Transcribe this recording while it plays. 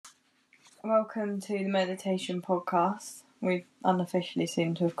welcome to the Meditation Podcast. We've unofficially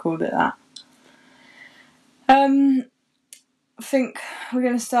seemed to have called it that. I think we're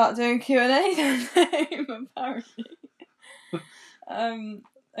going to start doing Q&A then, apparently.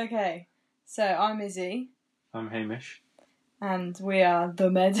 Okay, so I'm Izzy. I'm Hamish. And we are the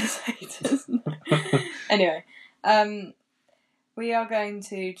Meditators. Anyway, we are going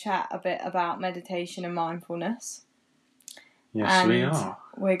to chat a bit about meditation and mindfulness. Yes, we are.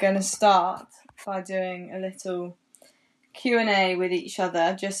 We're going to start by doing a little Q&A with each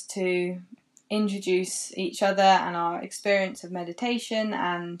other just to introduce each other and our experience of meditation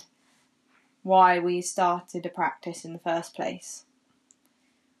and why we started a practice in the first place.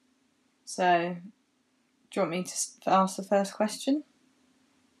 So, do you want me to ask the first question?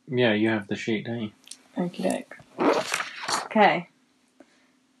 Yeah, you have the sheet, don't you? Okie doke. Okay.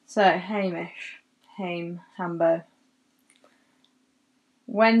 So, Hamish. Hambo.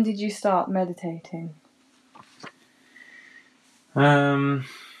 When did you start meditating? I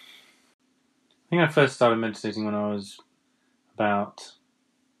think I first started meditating when I was about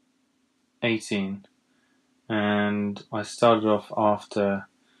 18. And I started off after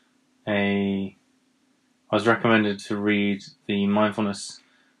I was recommended to read the Mindfulness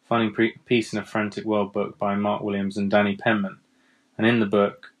Finding Peace in a Frantic World book by Mark Williams and Danny Penman. And in the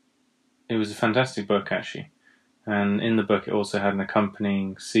book, it was a fantastic book actually. And in the book it also had an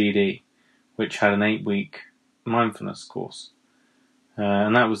accompanying CD, which had an 8-week mindfulness course.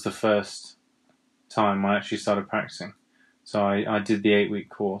 And that was the first time I actually started practicing. So I did the 8-week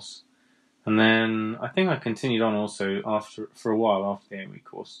course. And then I think I continued on also for a while after the 8-week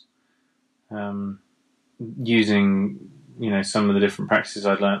course. Using, some of the different practices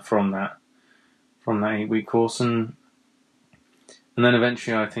I'd learnt from that 8-week course. And then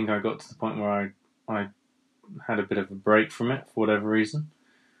eventually I think I got to the point where I had a bit of a break from it for whatever reason.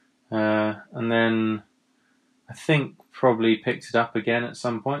 And then I think probably picked it up again at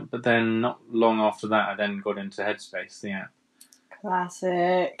some point, but then not long after that I then got into Headspace, the app.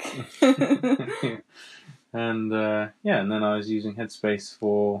 Classic. And and then I was using Headspace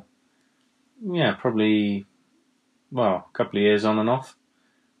for probably a couple of years on and off.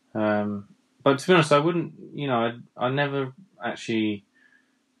 But to be honest, I wouldn't, I never actually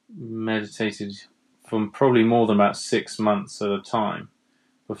meditated for probably more than about 6 months at a time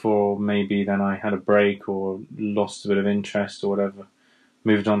before maybe then I had a break or lost a bit of interest or whatever,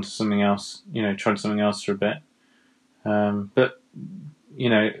 moved on to something else, tried something else for a bit. But,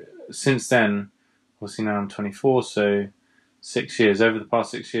 since then, obviously now I'm 24, so 6 years, over the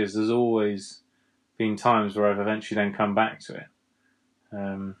past 6 years, there's always been times where I've eventually then come back to it.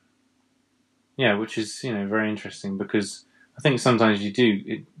 Which is, very interesting because I think sometimes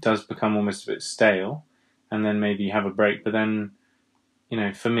it does become almost a bit stale and then maybe you have a break, but then,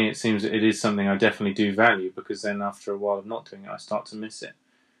 for me it seems that it is something I definitely do value because then after a while of not doing it, I start to miss it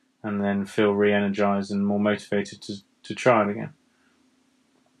and then feel re-energized and more motivated to try it again.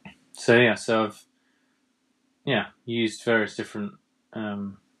 So I've used various different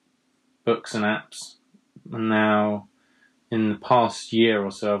books and apps, and now in the past year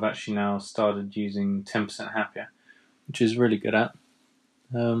or so I've actually now started using 10% Happier, which is a really good app.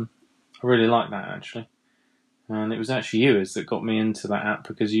 I really like that actually. And it was actually you, Iz, that got me into that app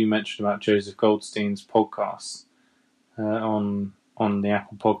because you mentioned about Joseph Goldstein's podcast on the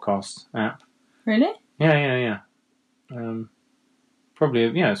Apple Podcast app. Really? Yeah. It's probably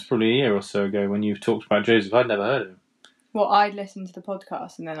a year or so ago when you talked about Joseph. I'd never heard of him. Well, I'd listened to the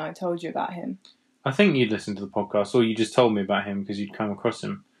podcast and then I told you about him. I think you'd listened to the podcast, or you just told me about him because you'd come across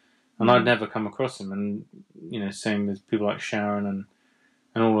him. And I'd never come across him. And, same with people like Sharon and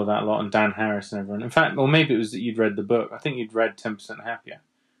all of that lot, and Dan Harris and everyone. In fact, or maybe it was that you'd read the book. I think you'd read 10% Happier.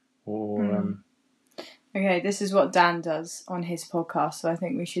 Okay, this is what Dan does on his podcast, so I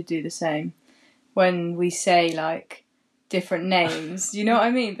think we should do the same. When we say, different names, you know what I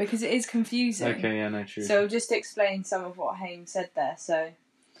mean? Because it is confusing. Okay, yeah, no, true. So just explain some of what Haim said there. So,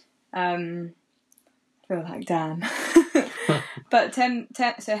 I feel like Dan. But so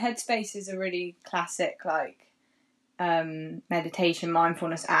Headspace is a really classic, meditation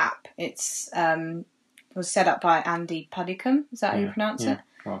mindfulness app. It's was set up by Andy Puddicombe. Is that how you pronounce it?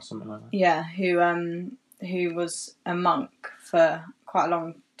 Or something like that. Yeah, who was a monk for quite a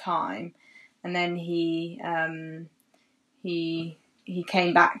long time, and then he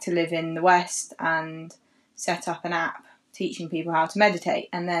came back to live in the West and set up an app teaching people how to meditate.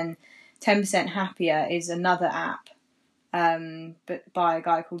 And then 10% Happier is another app, but by a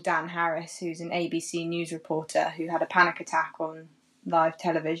guy called Dan Harris, who's an ABC News reporter who had a panic attack on live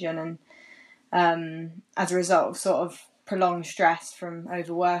television, and as a result of sort of prolonged stress from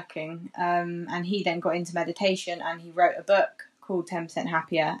overworking. And he then got into meditation, and he wrote a book called 10%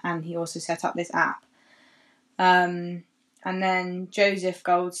 Happier, and he also set up this app. And then Joseph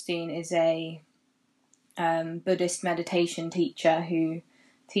Goldstein is a Buddhist meditation teacher who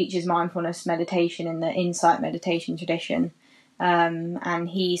teaches mindfulness meditation in the Insight meditation tradition. And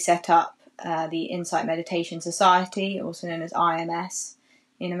he set up the Insight Meditation Society, also known as IMS,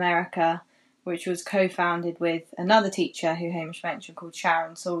 in America, which was co-founded with another teacher who Hamish mentioned called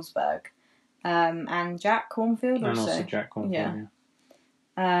Sharon Salzberg, and Jack Cornfield also. And also Jack Cornfield,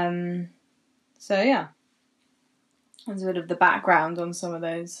 So yeah, there's a bit of the background on some of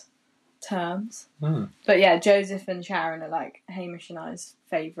those terms. But yeah, Joseph and Sharon are like Hamish and I's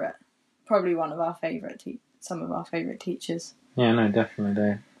favourite, probably one of our favourite, some of our favourite teachers. Yeah, no,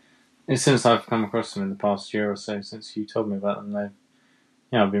 definitely. Since I've come across them in the past year or so, since you told me about them,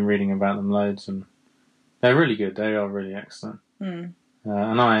 I've been reading about them loads, and they're really good. They are really excellent. And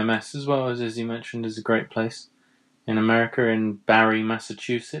IMS, as well, as you mentioned, is a great place in America, in Barre,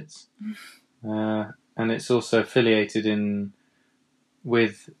 Massachusetts. And it's also affiliated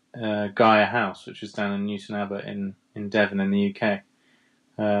with Gaia House, which is down in Newton Abbot in Devon in the UK.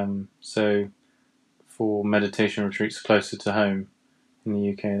 So for meditation retreats closer to home in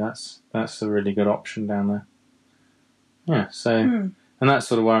the UK, that's a really good option down there. Yeah, so and that's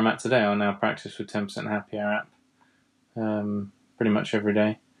sort of where I'm at today. I now practice with 10% Happier app pretty much every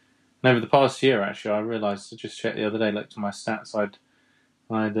day. And over the past year, actually, I realised, I just checked the other day, looked at my stats,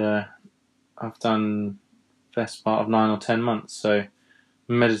 I've done best part of 9 or 10 months, so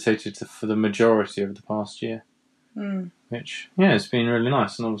meditated for the majority of the past year, which it's been really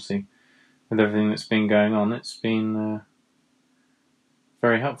nice. And obviously, with everything that's been going on, it's been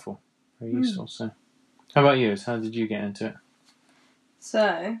very helpful, very useful. So, how about you? How did you get into it?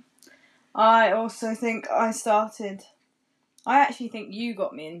 So, I also think I actually think you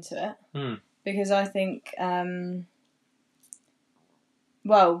got me into it, because I think, you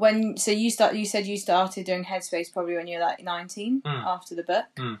said you started doing Headspace probably when you were like 19 after the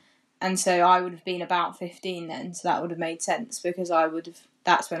book, and so I would have been about 15 then, so that would have made sense, because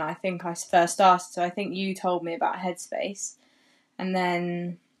that's when I think I first started. So I think you told me about Headspace, and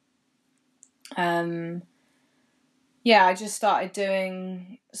then I just started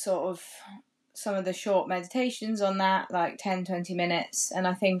doing sort of some of the short meditations on that, like 10-20 minutes, and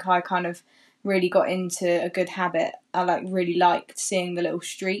I think I kind of really got into a good habit. I really liked seeing the little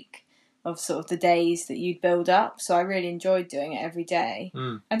streak of sort of the days that you'd build up, so I really enjoyed doing it every day.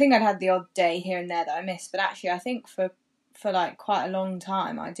 I think I'd had the odd day here and there that I missed, but actually I think for like quite a long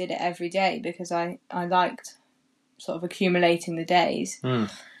time I did it every day, because I liked sort of accumulating the days.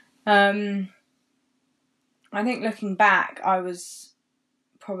 I think looking back, I was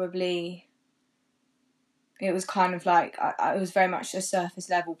probably, it was kind of like, it was very much a surface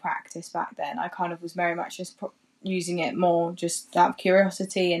level practice back then. I kind of was very much just using it more just out of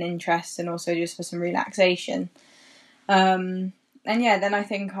curiosity and interest, and also just for some relaxation. Then I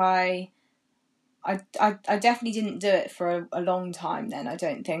think I definitely didn't do it for a long time then, I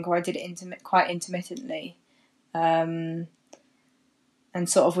don't think, or I did it quite intermittently. And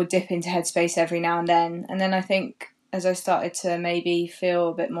sort of would dip into Headspace every now and then. And then I think as I started to maybe feel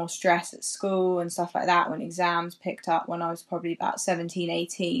a bit more stress at school and stuff like that, when exams picked up when I was probably about 17,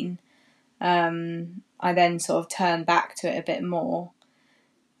 18, I then sort of turned back to it a bit more.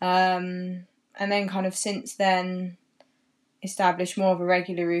 And then kind of since then established more of a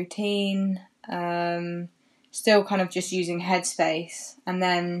regular routine, still kind of just using Headspace. And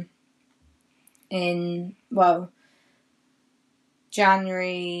then in,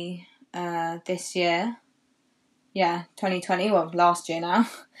 January this year, 2020, last year now,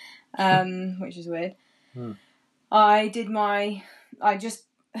 which is weird. I just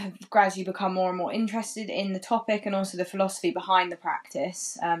have gradually become more and more interested in the topic and also the philosophy behind the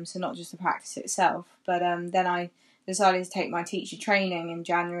practice, so not just the practice itself, but then I decided to take my teacher training in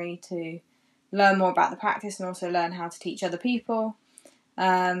January to learn more about the practice and also learn how to teach other people.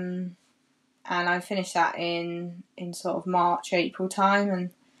 And I finished that in sort of March, April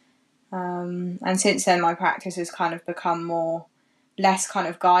time, and since then my practice has kind of become less kind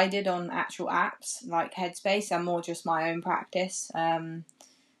of guided on actual apps like Headspace, and more just my own practice.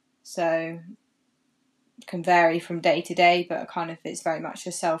 So it can vary from day to day, but it's very much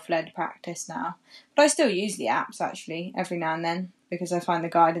a self-led practice now. But I still use the apps actually every now and then, because I find the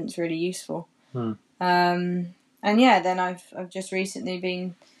guidance really useful. Then I've just recently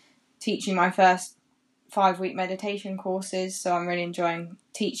been teaching my first 5-week meditation courses, so I'm really enjoying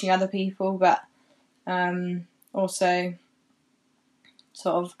teaching other people, but also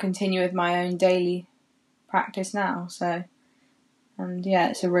sort of continue with my own daily practice now. So, and yeah,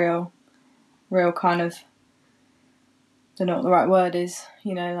 it's a real kind of, I don't know what the right word is,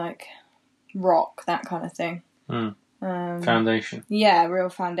 like rock, that kind of thing. Foundation. Yeah, real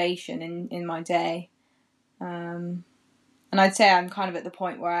foundation in my day. And I'd say I'm kind of at the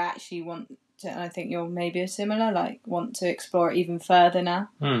point where I actually want to, and I think you're maybe similar, like want to explore it even further now.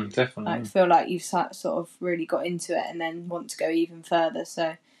 Definitely. Like feel like you've sort of really got into it and then want to go even further.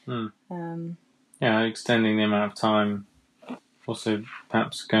 So, extending the amount of time. Also,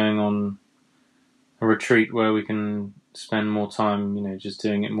 perhaps going on a retreat where we can spend more time, just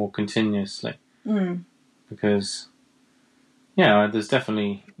doing it more continuously. Because, there's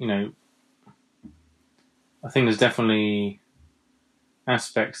definitely, I think there's definitely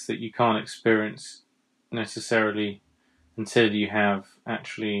aspects that you can't experience necessarily until you have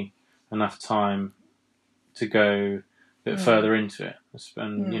actually enough time to go a bit further into it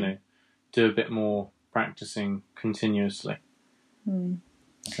and, do a bit more practicing continuously.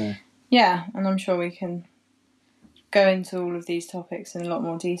 So. Yeah, and I'm sure we can go into all of these topics in a lot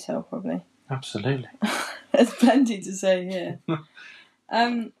more detail, probably. Absolutely. There's plenty to say here.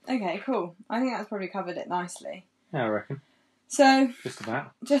 Okay, cool. I think that's probably covered it nicely. Yeah, I reckon. So Just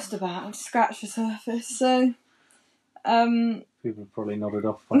about. I scratched the surface. So people have probably nodded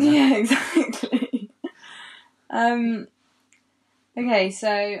off by now. Yeah, exactly. Okay, so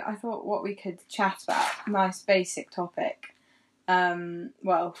I thought what we could chat about, nice basic topic.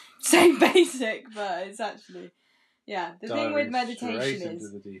 Well, say basic, but it's actually, the thing with meditation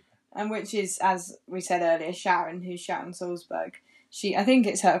is, and which is, as we said earlier, Sharon Salzberg, I think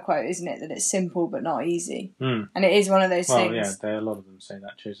it's her quote, isn't it, that it's simple but not easy. And it is one of those things. Yeah, a lot of them say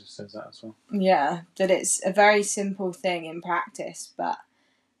that. Joseph says that as well. Yeah, that it's a very simple thing in practice, but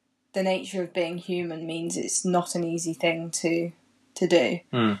the nature of being human means it's not an easy thing to do.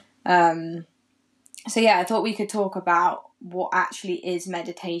 So I thought we could talk about what actually is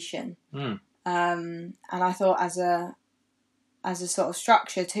meditation. And I thought as a sort of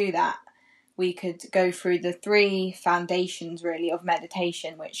structure to that, we could go through the 3 foundations really of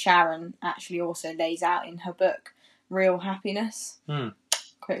meditation, which Sharon actually also lays out in her book, Real Happiness.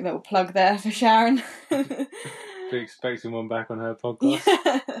 Quick little plug there for Sharon. Be expecting one back on her podcast.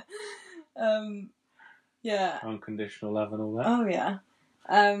 Yeah. Unconditional love and all that. Oh yeah.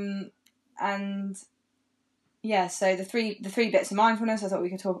 And so the three bits of mindfulness, I thought we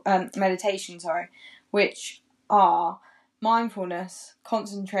could talk meditation, which are mindfulness,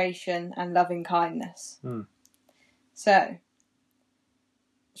 concentration, and loving kindness. So,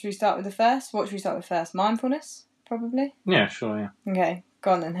 should we start with the first? What should we start with first? Mindfulness, probably? Yeah, sure, yeah. Okay,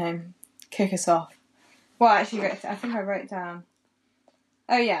 go on then, Home. Kick us off. Well, actually, I think I wrote down.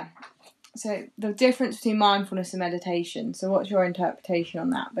 Oh, yeah. So, the difference between mindfulness and meditation. So, what's your interpretation on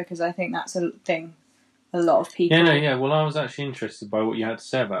that? Because I think that's a thing a lot of people... Well, I was actually interested by what you had to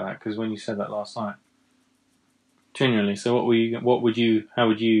say about that, because when you said that last night, genuinely, so how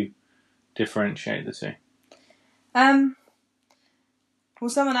would you differentiate the two? Well,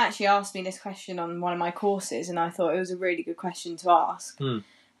 someone actually asked me this question on one of my courses, and I thought it was a really good question to ask.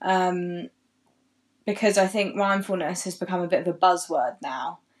 Because I think mindfulness has become a bit of a buzzword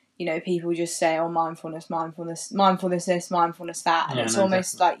now. People just say, "Oh, mindfulness this, mindfulness that," and it's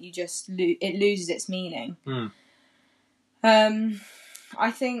almost like you just it loses its meaning.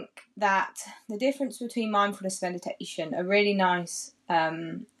 I think that the difference between mindfulness and meditation, a really nice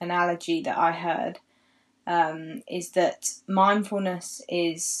analogy that I heard, is that mindfulness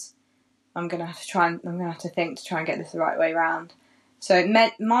is. I'm gonna have to think to try and get this the right way around. So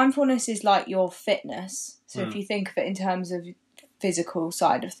mindfulness is like your fitness. So if you think of it in terms of physical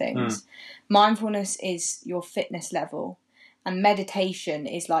side of things, mindfulness is your fitness level, and meditation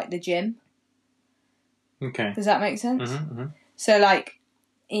is like the gym. Okay. Does that make sense? So, like,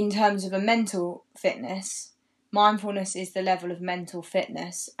 in terms of a mental fitness, mindfulness is the level of mental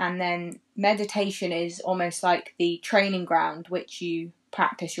fitness, and then meditation is almost like the training ground which you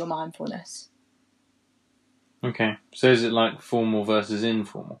practice your mindfulness. Okay. So is it like formal versus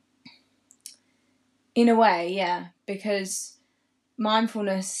informal? In a way, yeah. Because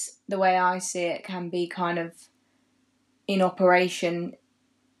mindfulness, the way I see it, can be kind of in operation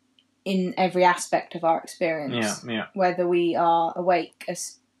in every aspect of our experience. Yeah. Whether we are awake,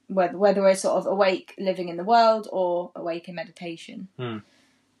 whether we're sort of awake living in the world or awake in meditation.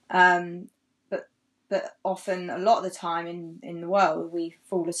 But often, a lot of the time in the world, we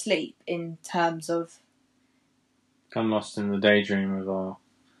fall asleep in terms of... Come lost in the daydream of our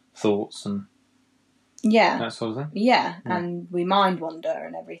thoughts and that sort of thing. Yeah, and we mind wander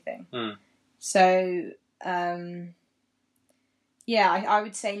and everything. So, yeah, I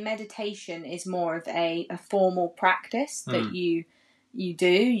would say meditation is more of a formal practice that you do.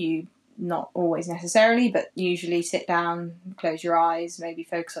 You not always necessarily, but usually sit down, close your eyes, maybe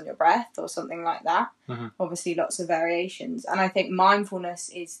focus on your breath or something like that. Obviously, lots of variations. And I think mindfulness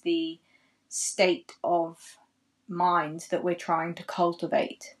is the state of mind that we're trying to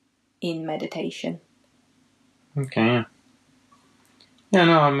cultivate in meditation. Okay, yeah. Yeah,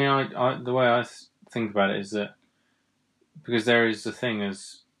 no, I mean, I the way I think about it is that because there is a thing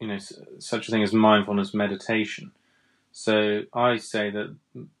as, you know, such a thing as mindfulness meditation. So I say that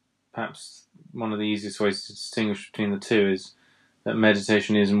perhaps one of the easiest ways to distinguish between the two is that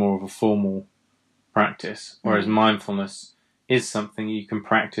meditation is more of a formal practice, whereas mindfulness is something you can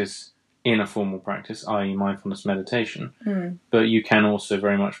practice in a formal practice, i.e. mindfulness meditation, but you can also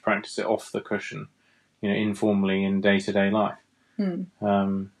very much practice it off the cushion, you know, informally in day-to-day life.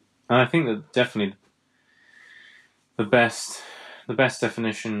 And I think that definitely the best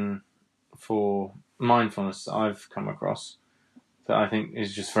definition for mindfulness that I've come across that I think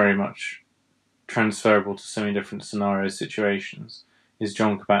is just very much transferable to so many different scenarios, situations, is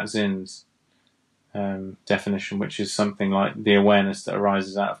Jon Kabat-Zinn's definition, which is something like the awareness that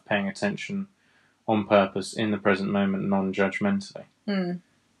arises out of paying attention on purpose in the present moment, non-judgmentally.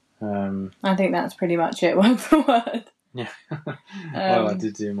 I think that's pretty much it, word for word. Yeah. Well, I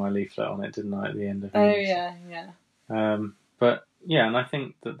did do my leaflet on it, didn't I, at the end of it? Oh, yeah. But, yeah, and I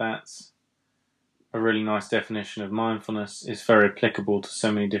think that that's a really nice definition of mindfulness. It's very applicable to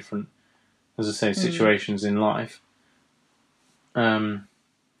so many different, as I say, situations in life.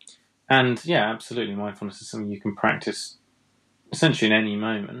 And, yeah, absolutely, mindfulness is something you can practice essentially in any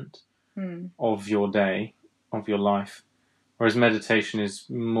moment of your day, of your life. Whereas meditation is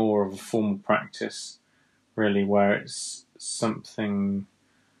more of a formal practice, really, where it's something,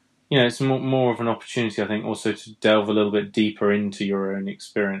 you know, it's more of an opportunity, I think, also to delve a little bit deeper into your own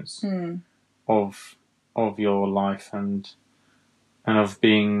experience of your life and of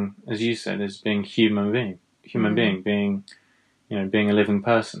being, as you said, as being human being, being, you know, being a living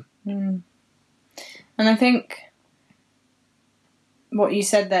person. And I think what you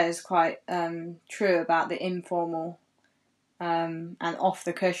said there is quite true about the informal and off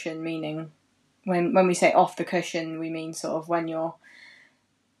the cushion, meaning when we say off the cushion, we mean sort of when you're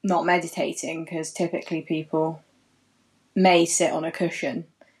not meditating, because typically people may sit on a cushion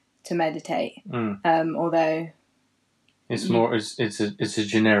to meditate, although it's more it's a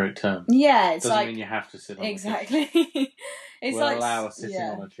generic term. Yeah, it's doesn't like mean you have to sit on exactly. It's It's allow sitting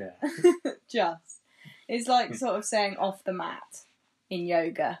on a chair. It's like sort of saying off the mat in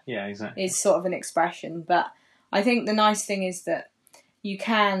yoga. Yeah, exactly. Is sort of an expression, but I think the nice thing is that you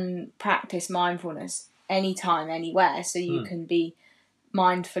can practice mindfulness anytime, anywhere. So you can be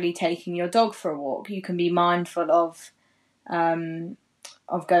mindfully taking your dog for a walk. You can be mindful of going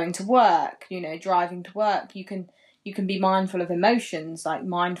to work. You know, driving to work. You can be mindful of emotions, like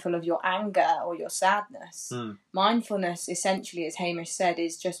mindful of your anger or your sadness. Mindfulness, essentially, as Hamish said,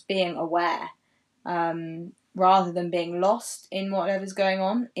 is just being aware. Rather than being lost in whatever's going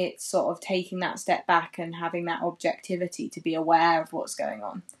on, it's sort of taking that step back and having that objectivity to be aware of what's going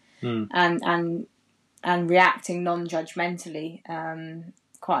on, and reacting non-judgmentally.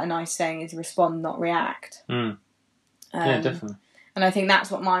 Quite a nice saying is respond, not react. Yeah, definitely. And I think that's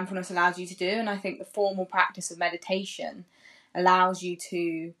what mindfulness allows you to do. And I think the formal practice of meditation allows you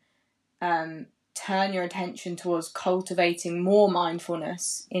to turn your attention towards cultivating more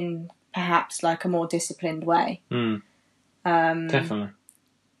mindfulness in perhaps like a more disciplined way. Definitely.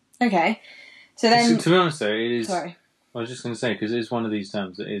 Okay. So then... To be honest though, it is... Sorry. I was just going to say, because it is one of these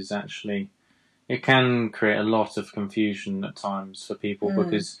terms that is actually... It can create a lot of confusion at times for people,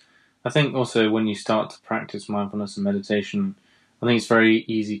 because I think also when you start to practice mindfulness and meditation, I think it's very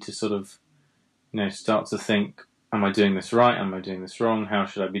easy to sort of, you know, start to think, am I doing this right? Am I doing this wrong? How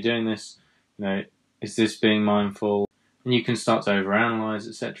should I be doing this? You know, is this being mindful? And you can start to overanalyze,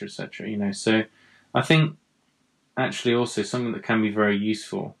 etc., etc., you know. So I think actually also something that can be very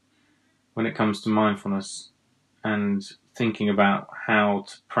useful when it comes to mindfulness and thinking about how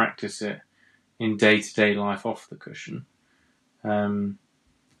to practice it in day-to-day life off the cushion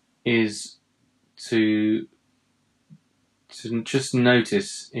is to just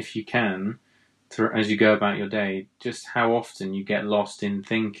notice, if you can, as you go about your day, just how often you get lost in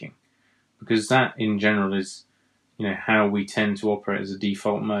thinking. Because that, in general, is, you know, how we tend to operate as a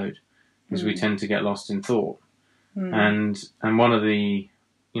default mode, is we tend to get lost in thought. And one of the,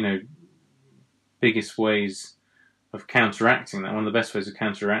 you know, biggest ways of counteracting that, one of the best ways of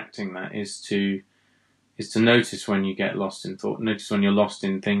counteracting that is to notice when you get lost in thought, notice when you're lost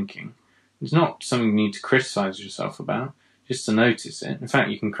in thinking. It's not something you need to criticize yourself about. just to notice it. In fact,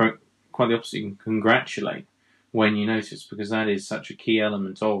 you can quite the opposite. You can congratulate when you notice, because that is such a key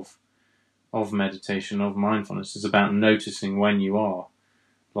element of meditation, of mindfulness. It's about noticing when you are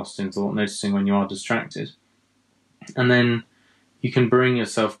lost in thought, noticing when you are distracted. And then you can bring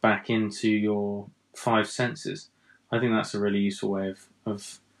yourself back into your 5 senses. I think that's a really useful way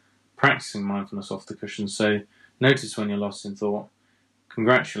of practicing mindfulness off the cushion. So notice when you're lost in thought,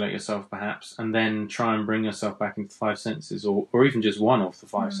 congratulate yourself perhaps, and then try and bring yourself back into 5 senses, or even just one of the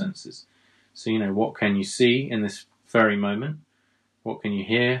 5 senses. So, what can you see in this very moment? What can you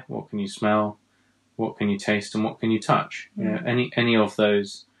hear? What can you smell? What can you taste? And what can you touch? Any of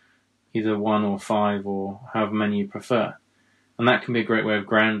those, either 1 or 5 or however many you prefer. And that can be a great way of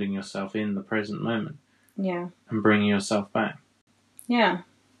grounding yourself in the present moment. Yeah. And bringing yourself back. Yeah.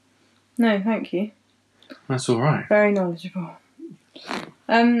 No, thank you. That's all right. Very knowledgeable.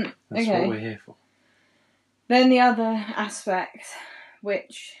 That's okay. what we're here for. Then the other aspect,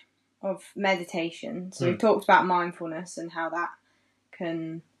 of meditation. So we've talked about mindfulness and how that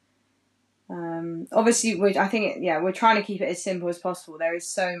can... obviously, we're trying to keep it as simple as possible. There is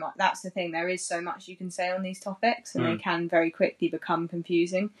so much. That's the thing. There is so much you can say on these topics, and they can very quickly become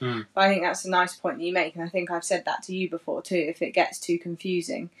confusing. But I think that's a nice point that you make, and I think I've said that to you before too. If it gets too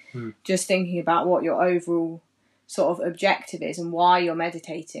confusing, just thinking about what your overall sort of objective is and why you're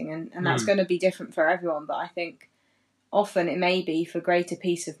meditating, and that's going to be different for everyone. But I think often it may be for greater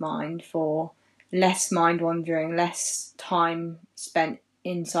peace of mind, for less mind wandering, less time spent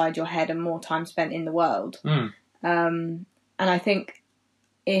inside your head and more time spent in the world. And I think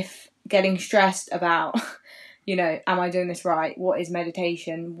if getting stressed about, am I doing this right? What is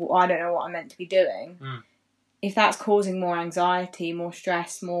meditation? I don't know what I'm meant to be doing. If that's causing more anxiety, more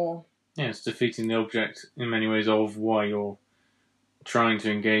stress, more... Yeah, it's defeating the object in many ways of why you're trying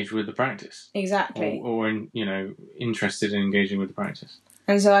to engage with the practice. Exactly. Or interested in engaging with the practice.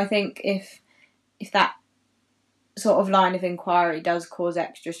 And so I think if that sort of line of inquiry does cause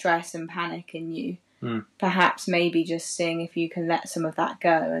extra stress and panic in you, perhaps maybe just seeing if you can let some of that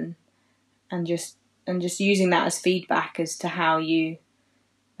go and just using that as feedback as to how you,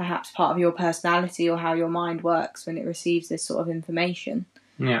 perhaps part of your personality or how your mind works when it receives this sort of information.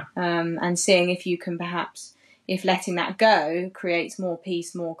 Yeah. And seeing if you can perhaps, if letting that go creates more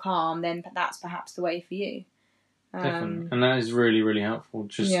peace, more calm, then that's perhaps the way for you. Definitely. And that is really, really helpful.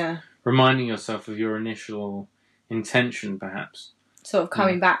 Just reminding yourself of your initial intention, perhaps. Sort of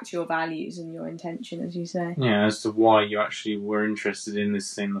coming back to your values and your intention, as you say. Yeah, as to why you actually were interested in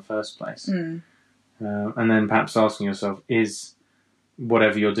this thing in the first place. And then perhaps asking yourself, is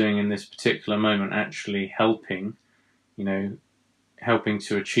whatever you're doing in this particular moment actually helping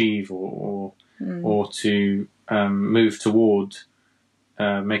to achieve or to move toward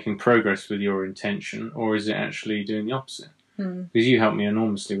making progress with your intention, or is it actually doing the opposite? Because you helped me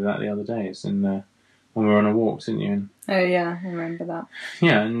enormously with that the other day. It's when we were on a walk, didn't you? Oh yeah, I remember that.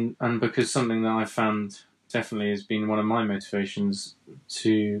 Yeah, and because something that I found definitely has been one of my motivations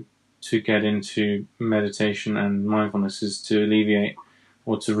to get into meditation and mindfulness is to alleviate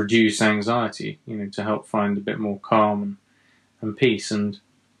or to reduce anxiety, to help find a bit more calm and peace. And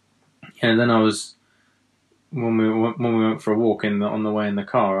then I was, when we went for a walk on the way in the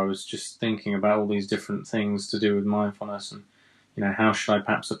car, I was just thinking about all these different things to do with mindfulness and how should I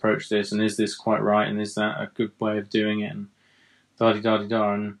perhaps approach this, and is this quite right, and is that a good way of doing it, and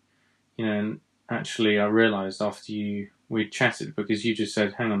da-di-da-di-da, and actually I realised after we chatted, because you just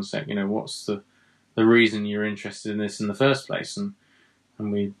said, hang on a sec, what's the reason you're interested in this in the first place, and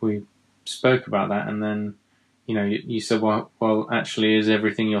we spoke about that, and then you said, well, actually, is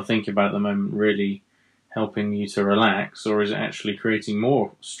everything you're thinking about at the moment really helping you to relax, or is it actually creating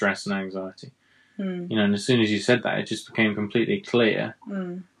more stress and anxiety? And as soon as you said that, it just became completely clear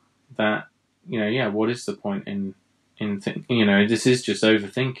that, what is the point in this is just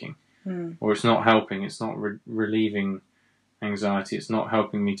overthinking, or it's not helping, it's not relieving anxiety, it's not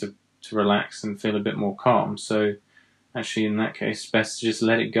helping me to relax and feel a bit more calm. So actually, in that case, best to just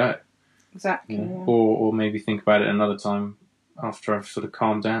let it go. Exactly. Yeah. Or maybe think about it another time after I've sort of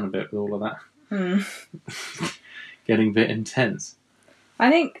calmed down a bit with all of that. Getting a bit intense.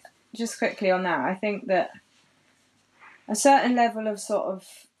 I think, just quickly on that, I think that a certain level of sort of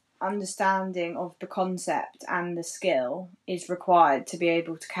understanding of the concept and the skill is required to be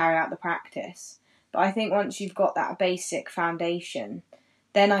able to carry out the practice. But I think once you've got that basic foundation,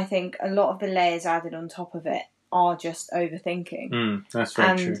 then I think a lot of the layers added on top of it are just overthinking. That's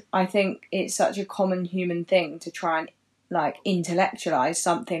very true. And I think it's such a common human thing to try and intellectualize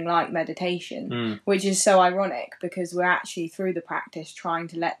something like meditation, which is so ironic because we're actually through the practice trying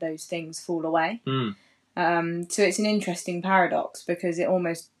to let those things fall away. So it's an interesting paradox because it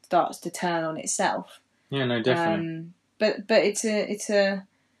almost starts to turn on itself. Yeah, no, definitely. But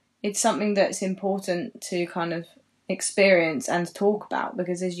it's something that's important to kind of experience and talk about,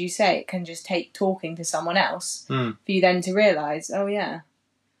 because as you say, it can just take talking to someone else for you then to realise, oh yeah,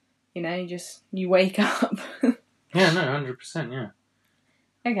 you wake up. Yeah, no, 100%, yeah.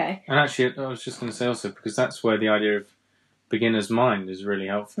 Okay. And actually, I was just going to say also, because that's where the idea of beginner's mind is really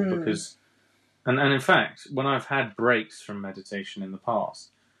helpful, because, and in fact, when I've had breaks from meditation in the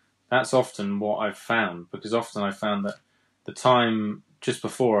past, that's often what I've found, because often I've found that the time just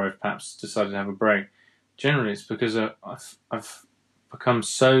before I've perhaps decided to have a break, generally it's because I've become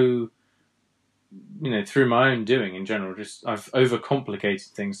so, through my own doing in general, just I've overcomplicated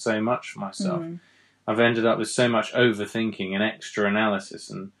things so much for myself. I've ended up with so much overthinking and extra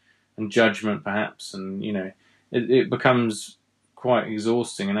analysis and judgment perhaps, and it becomes quite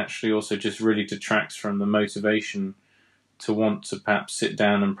exhausting, and actually also just really detracts from the motivation to want to perhaps sit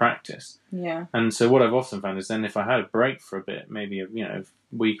down and practice. Yeah. And so what I've often found is then if I had a break for a bit, maybe a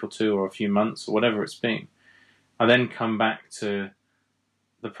week or two or a few months or whatever it's been, I then come back to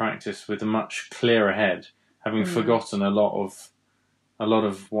the practice with a much clearer head, having forgotten a lot of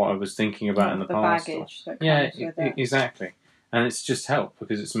what I was thinking about in the past. Baggage that comes with it. Exactly. And it's just helped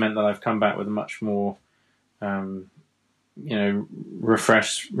because it's meant that I've come back with a much more,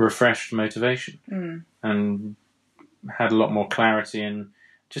 refreshed motivation and had a lot more clarity, and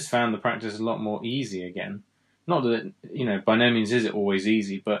just found the practice a lot more easy again. Not that, by no means is it always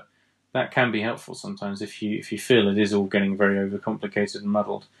easy, but that can be helpful sometimes if you feel it is all getting very overcomplicated and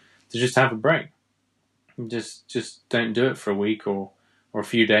muddled, to just have a break. Just don't do it for a week or a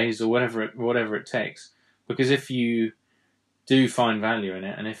few days or whatever it takes. Because if you do find value in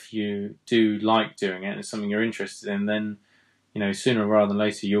it, and if you do like doing it, and it's something you're interested in, then sooner rather than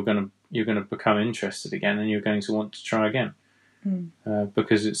later you're going to become interested again, and you're going to want to try again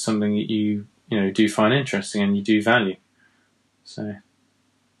because it's something that you do find interesting and you do value. So.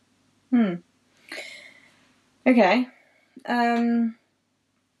 Okay. I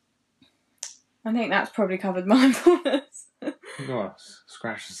think that's probably covered mindfulness. Well,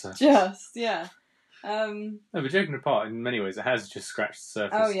 scratch the surface. Just, yeah. No, but joking apart, in many ways, it has just scratched the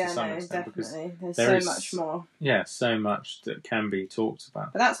surface to some extent. Definitely. There's so much more. Yeah, so much that can be talked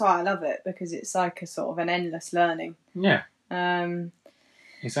about. But that's why I love it, because it's like a sort of an endless learning. Yeah.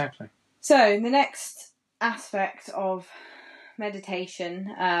 Exactly. So, the next aspect of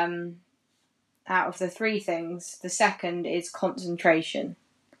meditation, out of the three things, the second is concentration.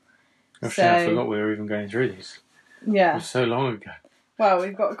 Gosh, yeah, I forgot we were even going through these. Yeah. It was so long ago. Well,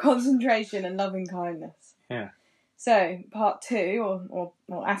 we've got concentration and loving kindness. Yeah. So, part 2, or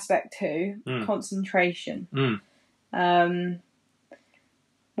aspect 2, concentration.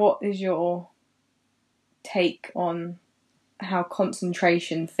 What is your take on how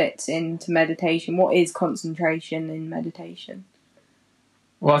concentration fits into meditation? What is concentration in meditation?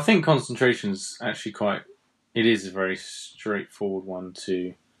 Well, I think concentration is actually it is a very straightforward one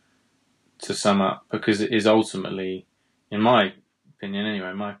to sum up, because it is ultimately, in my opinion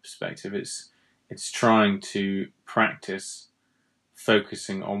anyway, my perspective, it's trying to practice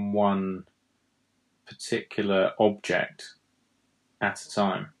focusing on one particular object at a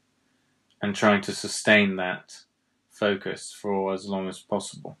time and trying to sustain that focus for as long as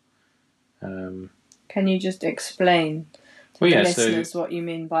possible. Can you just explain to the listeners what you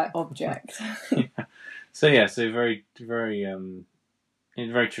mean by object? So very, very,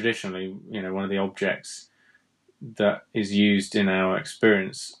 very traditionally, one of the objects that is used in our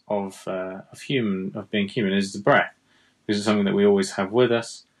experience of being human is the breath, because it's something that we always have with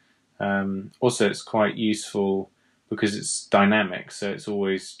us. Also, it's quite useful because it's dynamic, so it's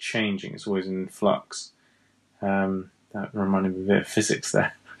always changing, it's always in flux. That reminded me a bit of physics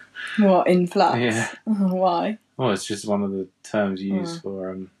there. What, in flux? Yeah. Why? Well, it's just one of the terms used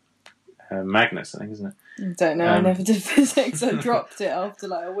for magnets, I think, isn't it? I don't know, I never did physics, I dropped it after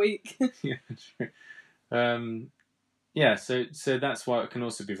like a week. Yeah, true. So that's why it can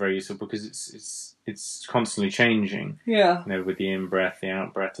also be very useful, because it's constantly changing. Yeah. With the in breath, the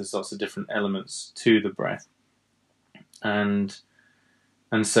out breath, there's lots of different elements to the breath, and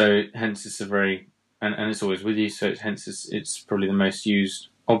so hence it's a very and it's always with you. So hence it's probably the most used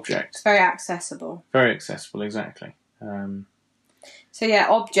object. It's very accessible. Very accessible, exactly. So yeah,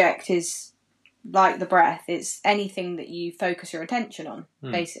 object is like the breath. It's anything that you focus your attention on,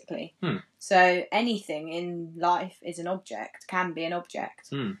 basically. So anything in life is an object, can be an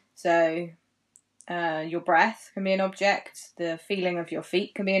object. So your breath can be an object, the feeling of your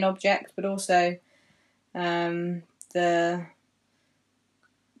feet can be an object, but also the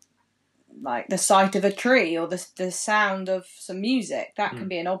like the sight of a tree or the sound of some music. That can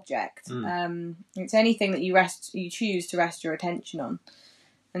be an object. It's anything that you choose to rest your attention on.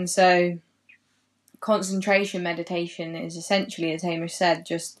 And so concentration meditation is essentially, as Hamish said,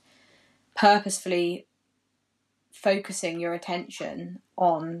 just purposefully focusing your attention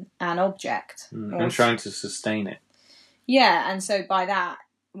on an object. And trying to sustain it. Yeah, and so by that,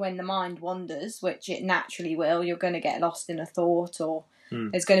 when the mind wanders, which it naturally will, you're going to get lost in a thought, or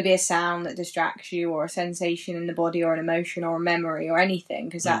there's going to be a sound that distracts you, or a sensation in the body, or an emotion, or a memory, or anything,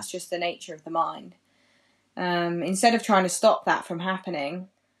 because that's just the nature of the mind. Instead of trying to stop that from happening,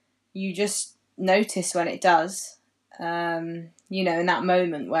 you just notice when it does, in that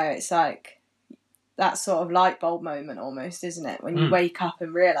moment where it's like that sort of light bulb moment almost, isn't it? When you wake up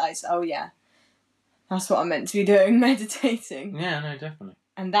and realise, oh yeah, that's what I'm meant to be doing, meditating. Yeah, no, definitely.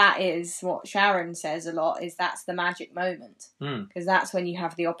 And that is what Sharon says a lot, is that's the magic moment. Because that's when you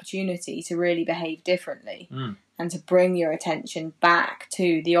have the opportunity to really behave differently and to bring your attention back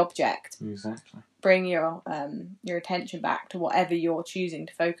to the object. Exactly. Bring your attention back to whatever you're choosing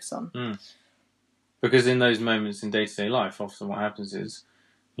to focus on. Because in those moments in day-to-day life, often what happens is,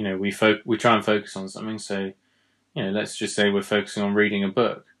 we try and focus on something. So, let's just say we're focusing on reading a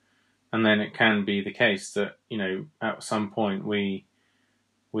book. And then it can be the case that, at some point we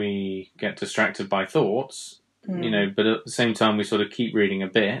get distracted by thoughts, but at the same time we sort of keep reading a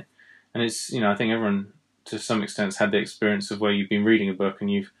bit. And it's, I think everyone to some extent has had the experience of where you've been reading a book and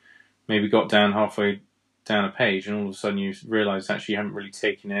you've maybe got down halfway down a page and all of a sudden you realise actually you haven't really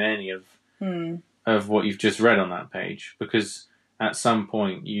taken in any of what you've just read on that page, because at some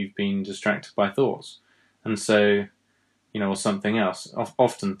point you've been distracted by thoughts. And so, or something else,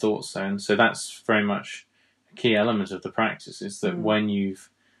 often thoughts so. And so that's very much a key element of the practice, is that when you've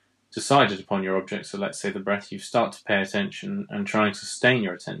decided upon your object, so let's say the breath, you start to pay attention and try and sustain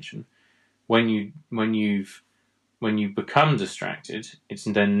your attention. When you become distracted, it's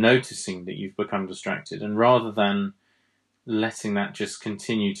then noticing that you've become distracted, and rather than letting that just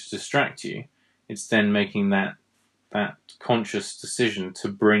continue to distract you, it's then making that conscious decision to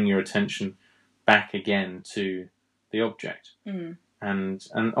bring your attention back again to the object. And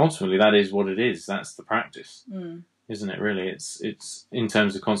ultimately that is what it is. That's the practice, isn't it? Really, it's in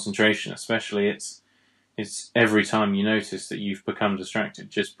terms of concentration, especially. It's every time you notice that you've become distracted,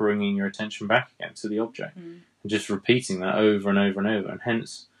 just bringing your attention back again to the object, and just repeating that over and over and over. And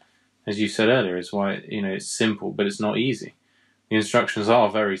hence, as you said earlier, is why it's simple, but it's not easy. The instructions are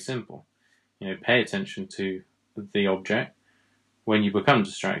very simple. Pay attention to the object. When you become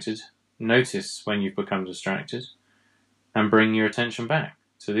distracted, notice when you've become distracted, and bring your attention back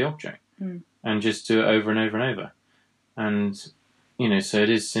to the object, and just do it over and over and over. And so it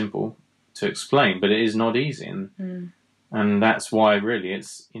is simple to explain, but it is not easy, and that's why really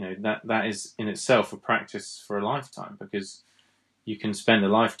it's that is in itself a practice for a lifetime, because you can spend a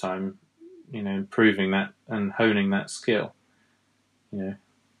lifetime improving that and honing that skill.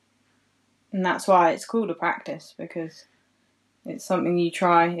 And that's why it's called a practice, because it's something you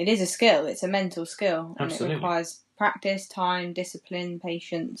try. It is a skill. It's a mental skill, and Absolutely. It requires practice, time, discipline,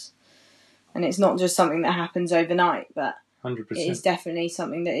 patience. And it's not just something that happens overnight, but 100%. it is definitely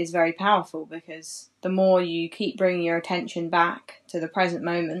something that is very powerful, because the more you keep bringing your attention back to the present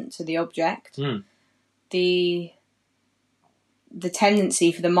moment, to the object, the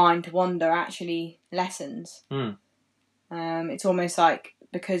tendency for the mind to wander actually lessens. It's almost like,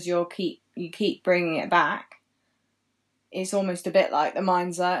 because you keep bringing it back, it's almost a bit like the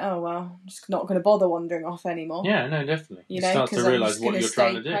mind's like, oh well, I'm just not going to bother wandering off anymore. Yeah, no, definitely. You start to realise what you're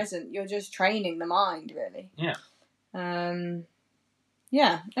trying to do. Present. You're just training the mind, really. Yeah.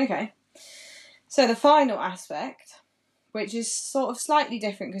 Yeah. Okay. So the final aspect, which is sort of slightly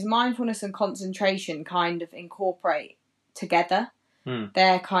different, because mindfulness and concentration kind of incorporate together.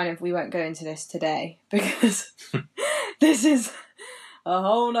 They're kind of, we won't go into this today, because this is a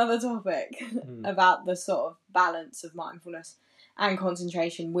whole other topic about the sort of balance of mindfulness and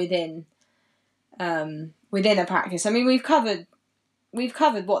concentration within a practice. I mean, we've covered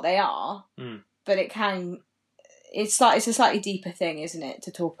what they are, but it's a slightly deeper thing, isn't it,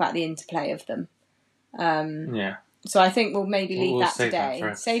 to talk about the interplay of them. Yeah. So I think we'll maybe leave that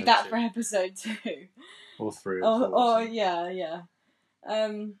today. Save that for episode 2. Or 3 or 4. Oh yeah. I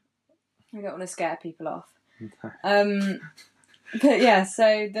don't want to scare people off. But yeah,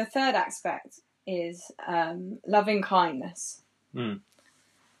 so the third aspect is loving kindness,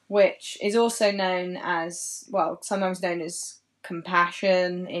 which is also known as, sometimes known as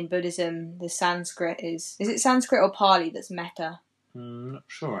compassion in Buddhism. The Sanskrit is it Sanskrit or Pali that's metta? Not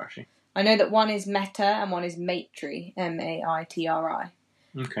sure, actually. I know that one is metta and one is maitri, Maitri.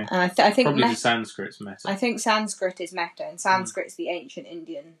 Okay. And I think probably the Sanskrit's metta. I think Sanskrit is metta, and Sanskrit's the ancient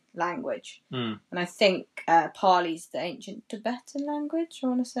Indian language. Mm. And I think Pali's the ancient Tibetan language, I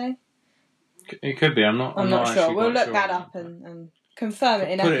want to say. It could be. I'm not sure. We'll look sure that up and confirm it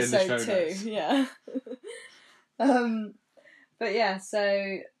in Put episode it in the show 2. notes. Yeah. But yeah,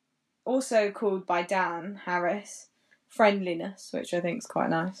 so also called by Dan Harris, friendliness, which I think is quite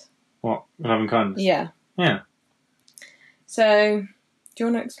nice. What? Loving kindness? Yeah. Yeah. So, do you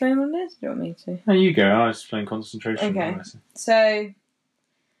want to explain what it is? Do you want me to? No, you go. I'll explain concentration. Okay. So,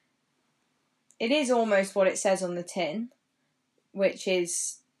 it is almost what it says on the tin, which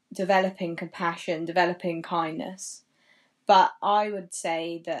is developing compassion, developing kindness. But I would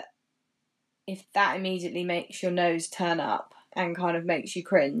say that if that immediately makes your nose turn up and kind of makes you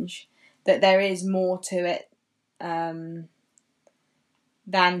cringe, that there is more to it than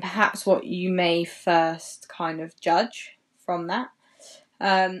perhaps what you may first kind of judge from that.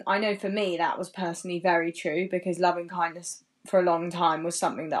 I know for me that was personally very true, because loving kindness for a long time was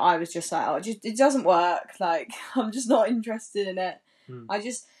something that I was just like, it doesn't work. Like, I'm just not interested in it.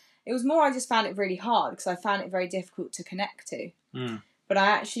 It was more I just found it really hard because I found it very difficult to connect to. But I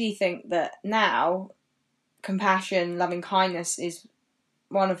actually think that now compassion, loving kindness is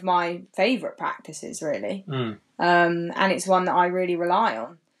one of my favourite practices, really. And it's one that I really rely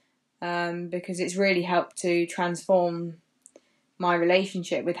on because it's really helped to transform my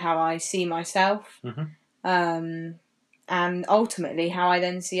relationship with how I see myself and ultimately how I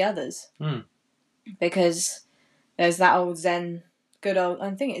then see others. Because there's that old Zen,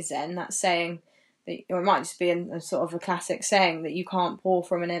 I think it's Zen, that saying, or it might just be a sort of a classic saying, that you can't pour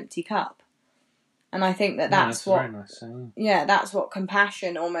from an empty cup. And I think that's what, very nice saying. Yeah, that's what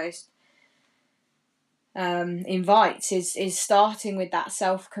compassion almost invites, is starting with that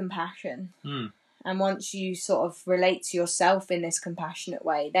self-compassion. And once you sort of relate to yourself in this compassionate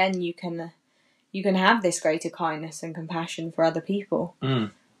way, then you can have this greater kindness and compassion for other people.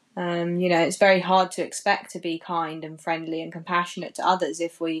 It's very hard to expect to be kind and friendly and compassionate to others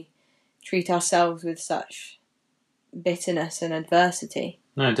if we treat ourselves with such bitterness and adversity.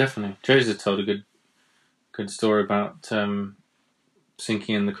 No, definitely. Joseph told a good story about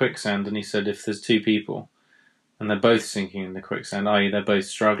sinking in the quicksand, and he said if there's two people and they're both sinking in the quicksand, i.e. they're both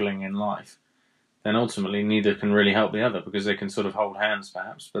struggling in life, then ultimately neither can really help the other, because they can sort of hold hands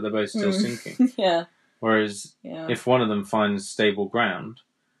perhaps, but they're both still sinking. Yeah. Whereas if one of them finds stable ground,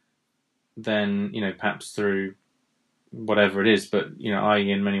 then, perhaps through whatever it is, but,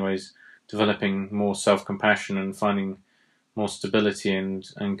 i.e. in many ways developing more self-compassion and finding more stability and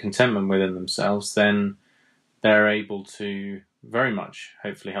contentment within themselves, then they're able to very much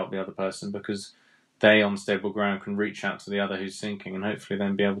hopefully help the other person, because they on stable ground can reach out to the other who's sinking and hopefully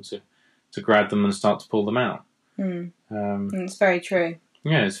then be able to grab them and start to pull them out. It's very true.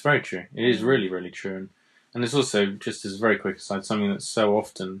 Yeah, it's very true. It is really, really true. And it's also, just as a very quick aside, something that's so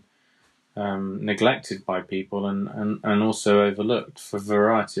often neglected by people and also overlooked for a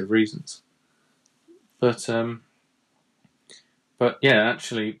variety of reasons. But yeah,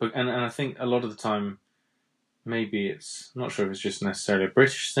 actually, and I think a lot of the time, maybe it's, I'm not sure if it's just necessarily a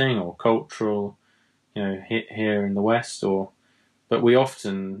British thing or cultural, here in the West, but we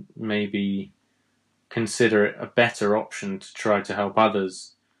often maybe consider it a better option to try to help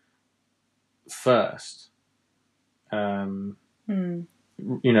others first. Or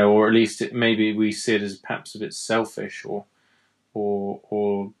at least maybe we see it as perhaps a bit selfish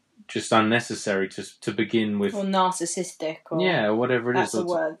or just unnecessary to begin with. Or narcissistic. Or whatever it is. That's a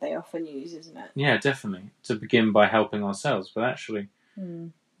word they often use, isn't it? Yeah, definitely. To begin by helping ourselves. But actually,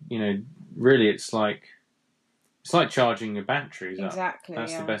 really it's like charging your batteries up. Exactly.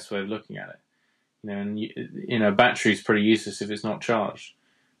 That's the best way of looking at it. And a battery's pretty useless if it's not charged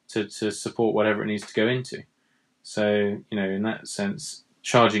to support whatever it needs to go into. So, in that sense,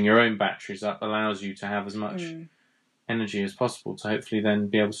 charging your own batteries up allows you to have as much energy as possible to hopefully then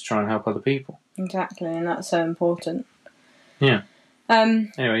be able to try and help other people. Exactly, and that's so important. Yeah.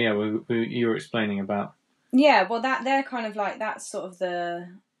 Anyway, you were explaining about... Yeah, well, that they're kind of like, that's sort of the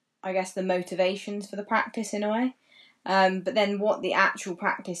motivations for the practice in a way. But then what the actual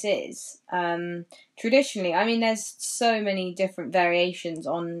practice is, traditionally, I mean, there's so many different variations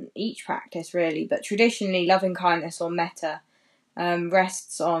on each practice, really, but traditionally, loving kindness or metta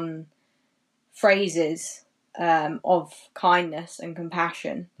rests on phrases of kindness and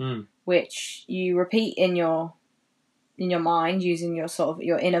compassion, which you repeat in your mind using your sort of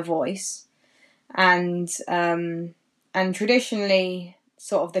your inner voice, and traditionally,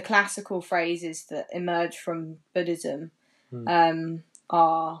 sort of the classical phrases that emerge from Buddhism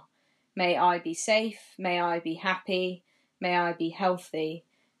are, may I be safe, may I be happy, may I be healthy,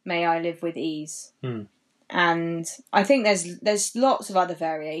 may I live with ease. Hmm. And I think there's lots of other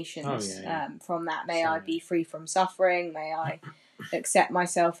variations from that. May I be free from suffering, may I accept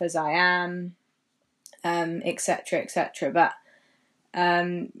myself as I am, etc., etc. But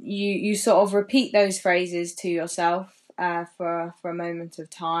you sort of repeat those phrases to yourself for a moment of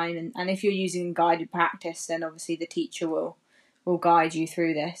time, and if you're using guided practice, then obviously the teacher will guide you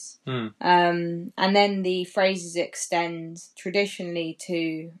through this. And then the phrases extend traditionally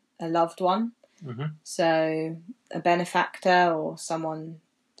to a loved one. Mm-hmm. So a benefactor or someone,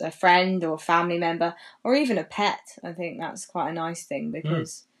 a friend or a family member, or even a pet. I think that's quite a nice thing,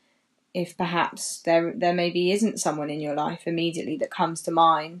 because if perhaps there maybe isn't someone in your life immediately that comes to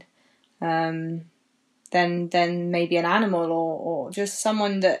mind, then maybe an animal or just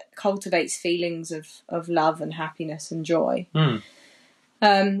someone that cultivates feelings of love and happiness and joy.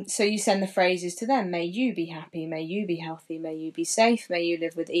 So you send the phrases to them. May you be happy, may you be healthy, may you be safe, may you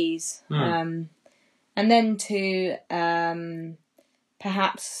live with ease. And then to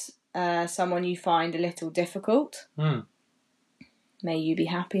perhaps someone you find a little difficult. May you be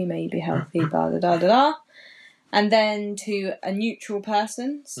happy, may you be healthy, da da da da da. And then to a neutral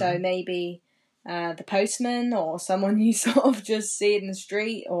person, so maybe the postman or someone you sort of just see in the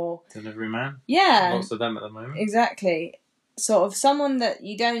street, or delivery man. Yeah, Lots of them at the moment. Exactly. Sort of someone that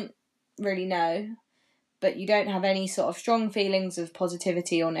you don't really know, but you don't have any sort of strong feelings of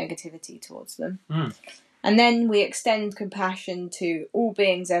positivity or negativity towards them. And then we extend compassion to all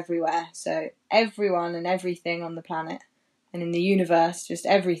beings everywhere. So everyone and everything on the planet and in the universe, just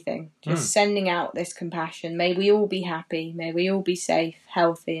everything. Just sending out this compassion. May we all be happy. May we all be safe,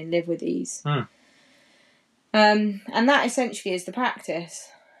 healthy, and live with ease. And that essentially is the practice.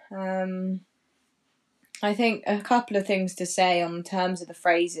 I think a couple of things to say on terms of the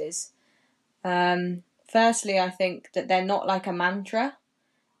phrases. Firstly, I think that they're not like a mantra.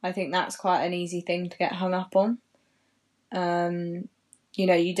 I think that's quite an easy thing to get hung up on.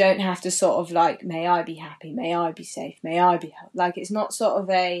 You don't have to sort of like, may I be happy, may I be safe, may I be healthy. Like, it's not sort of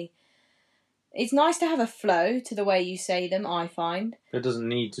it's nice to have a flow to the way you say them, I find. It doesn't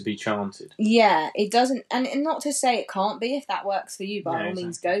need to be chanted. Yeah, it doesn't. And not to say it can't be. If that works for you, by all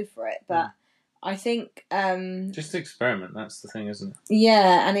means, go for it. But I think just experiment. That's the thing, isn't it?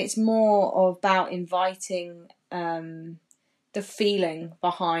 Yeah, and it's more about inviting the feeling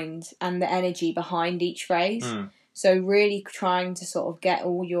behind and the energy behind each phrase. So really trying to sort of get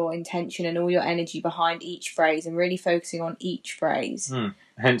all your intention and all your energy behind each phrase, and really focusing on each phrase.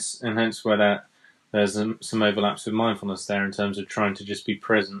 Hence where there's some overlaps with mindfulness there, in terms of trying to just be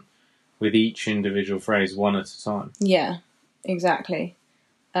present with each individual phrase one at a time. Yeah, exactly.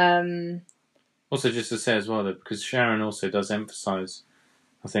 Also, just to say as well, though, because Sharon also does emphasise,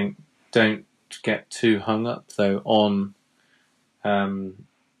 I think, don't get too hung up though on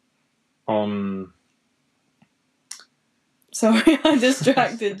Sorry, I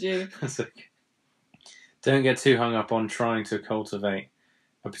distracted you. That's okay. Don't get too hung up on trying to cultivate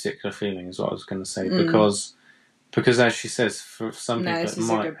a particular feeling, is what I was going to say, because as she says, for some people it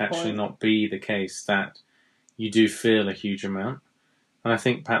might actually not be the case that you do feel a huge amount. And I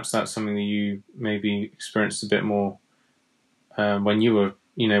think perhaps that's something that you maybe experienced a bit more when you were,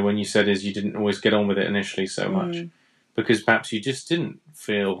 when you said is you didn't always get on with it initially so much, because perhaps you just didn't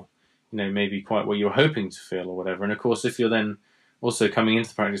feel, maybe quite what you were hoping to feel or whatever. And of course, if you're then also coming into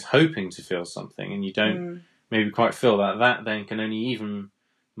the practice hoping to feel something and you don't maybe quite feel that then can only even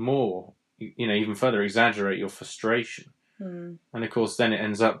more, even further exaggerate your frustration. And of course, then it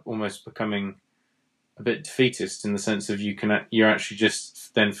ends up almost becoming a bit defeatist, in the sense of you're actually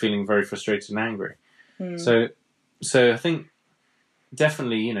just then feeling very frustrated and angry. So I think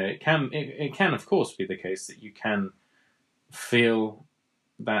definitely, it can of course be the case that you can feel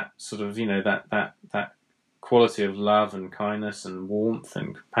that sort of, that quality of love and kindness and warmth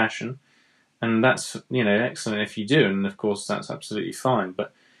and compassion, and that's excellent if you do, and of course that's absolutely fine.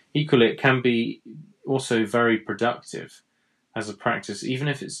 But equally, it can be also very productive as a practice, even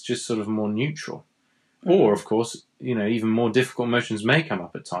if it's just sort of more neutral. Or, of course, even more difficult emotions may come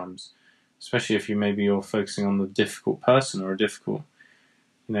up at times, especially if you're focusing on the difficult person or a difficult,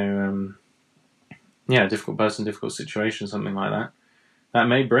 difficult person, difficult situation, something like that. That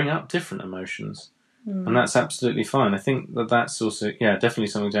may bring up different emotions, and that's absolutely fine. I think that's also, definitely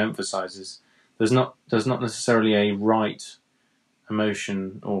something to emphasise, is there's not necessarily a right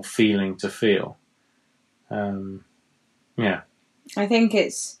emotion or feeling to feel. I think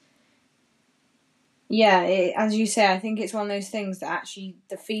it's, as you say, I think it's one of those things that actually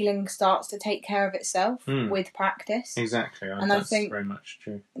the feeling starts to take care of itself with practice. Exactly, and that's I think very much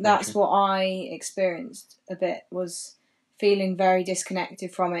true. That's what I experienced a bit, was feeling very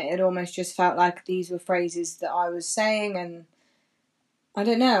disconnected from it. It almost just felt like these were phrases that I was saying, and I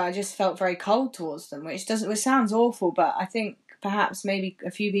don't know, I just felt very cold towards them, which sounds awful, but I think perhaps maybe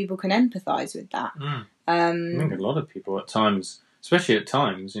a few people can empathise with that. I think a lot of people at times, especially at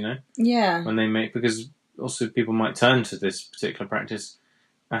times, yeah, when they because also people might turn to this particular practice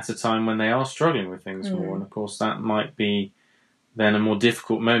at a time when they are struggling with things more, and of course that might be then a more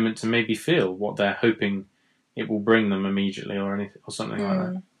difficult moment to maybe feel what they're hoping it will bring them immediately or anything or something like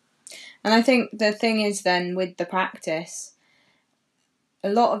that. And I think the thing is then with the practice,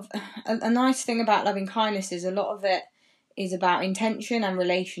 a nice thing about loving kindness is a lot of it is about intention and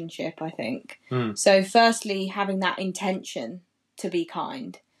relationship, I think. So firstly, having that intention to be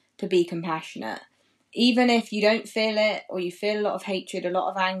kind, to be compassionate, even if you don't feel it, or you feel a lot of hatred, a lot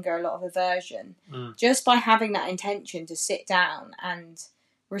of anger, a lot of aversion, just by having that intention to sit down and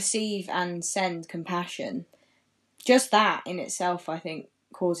receive and send compassion, just that in itself, I think,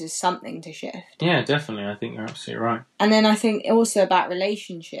 causes something to shift. Yeah, definitely. I think you're absolutely right. And then I think also about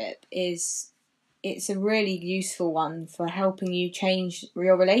relationship is it's a really useful one for helping you change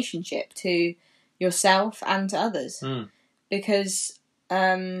your relationship to yourself and to others. Because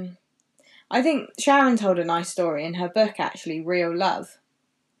I think Sharon told a nice story in her book, actually, Real Love,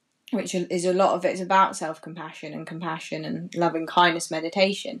 which is a lot of it's about self-compassion and compassion and loving kindness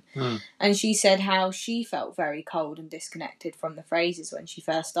meditation. And she said how she felt very cold and disconnected from the phrases when she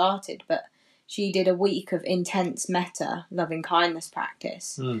first started, but she did a week of intense metta, loving kindness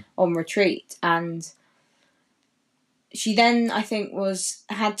practice on retreat, and she then, I think,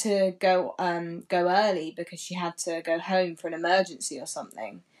 had to go early because she had to go home for an emergency or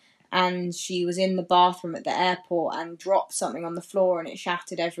something. And she was in the bathroom at the airport and dropped something on the floor and it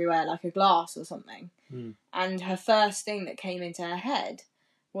shattered everywhere like a glass or something. And her first thing that came into her head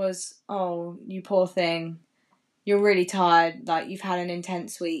was, oh, you poor thing, you're really tired, like you've had an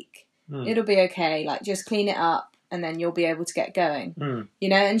intense week. It'll be okay, like just clean it up and then you'll be able to get going.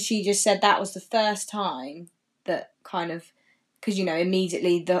 And she just said that was the first time that kind of, because,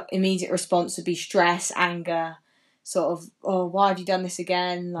 immediately the immediate response would be stress, anger, sort of, oh, why have you done this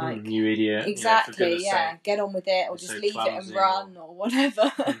again? Like, you idiot. Exactly, yeah. Get on with it, or just leave it and run, or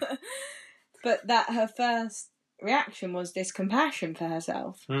whatever. But that her first reaction was this compassion for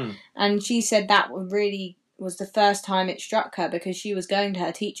herself. And she said that really was the first time it struck her, because she was going to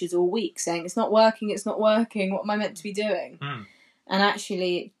her teachers all week saying, it's not working, what am I meant to be doing? And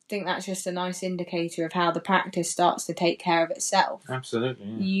actually, I think that's just a nice indicator of how the practice starts to take care of itself. Absolutely,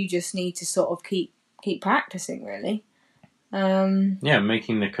 yeah. You just need to sort of keep practicing, really.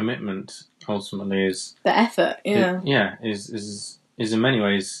 Making the commitment ultimately is the effort. Is in many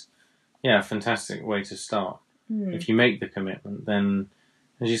ways, a fantastic way to start. If you make the commitment, then,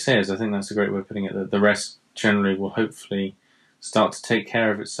 as you say, I think that's a great way of putting it, that the rest generally will hopefully start to take care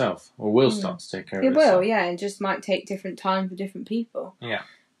of itself, or will start to take care of itself. It will, yeah. It just might take different time for different people. Yeah.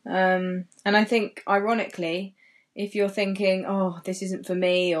 And I think, ironically, if you're thinking, oh, this isn't for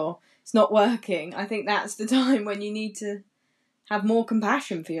me, or it's not working, I think that's the time when you need to have more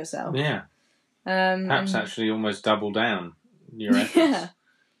compassion for yourself. Yeah. Perhaps actually almost double down your efforts. Yeah.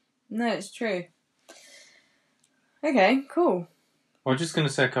 No, it's true. Okay, cool. Well, I'm just going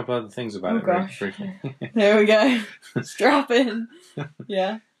to say a couple other things about it very briefly. There we go. Strap in.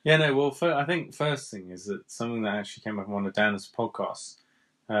 Yeah. Yeah, no, well, I think first thing is that something that actually came up on one of Dan's podcasts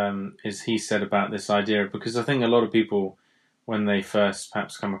is he said about this idea, because I think a lot of people, when they first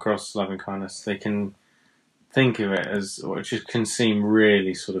perhaps come across loving kindness, they can think of it as, or it just can seem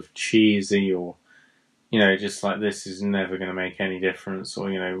really sort of cheesy, or, just like this is never going to make any difference,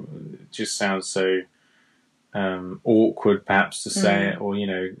 or, it just sounds so awkward perhaps to say it, or,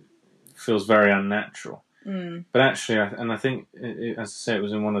 feels very unnatural. But actually, I think, as I say, it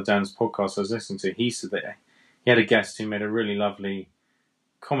was in one of Dan's podcasts I was listening to, he said that he had a guest who made a really lovely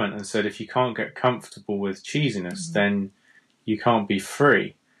comment and said, if you can't get comfortable with cheesiness, then you can't be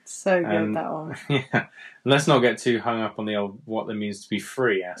free. So good, that one. Yeah. Let's not get too hung up on the old what it means to be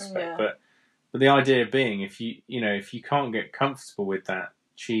free aspect, but the idea being, if you can't get comfortable with that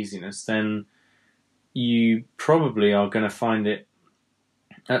cheesiness, then you probably are going to find it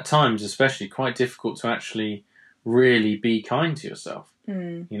at times, especially, quite difficult to actually really be kind to yourself.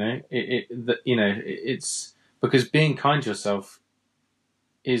 It's because being kind to yourself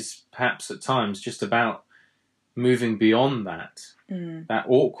is perhaps at times just about moving beyond that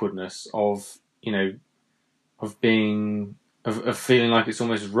awkwardness of feeling like it's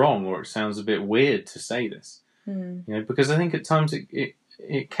almost wrong, or it sounds a bit weird to say this. Because I think at times it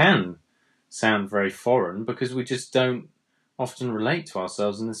can sound very foreign, because we just don't often relate to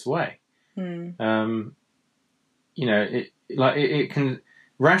ourselves in this way. it can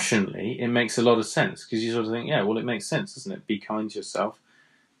rationally, it makes a lot of sense because you sort of think, yeah, well, it makes sense, doesn't it? Be kind to yourself.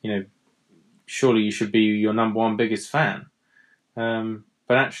 Surely you should be your number one biggest fan.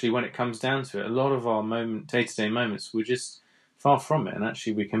 But actually, when it comes down to it, a lot of our day-to-day moments, we're just far from it. And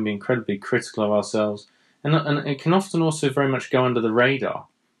actually, we can be incredibly critical of ourselves. And it can often also very much go under the radar.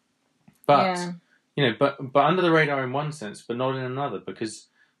 But, but under the radar in one sense, but not in another. Because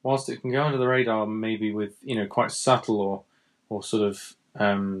whilst it can go under the radar maybe with, quite subtle or sort of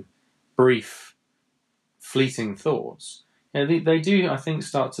brief, fleeting thoughts, they do, I think,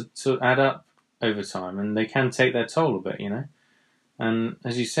 start to add up over time. And they can take their toll a bit, And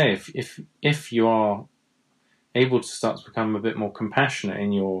as you say, if you are able to start to become a bit more compassionate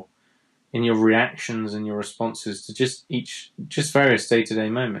in your reactions and your responses to just various day-to-day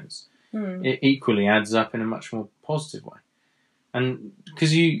moments, it equally adds up in a much more positive way. And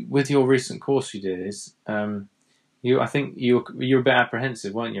because with your recent course you did, I think you were a bit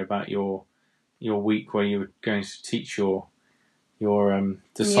apprehensive, weren't you, about your week where you were going to teach your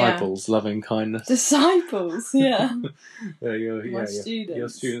disciples loving kindness. Disciples, yeah. My students. Your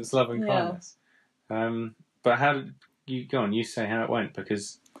students loving kindness. But how did you go on? You say how it went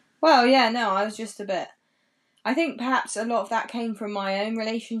because. Well, I was just a bit. I think perhaps a lot of that came from my own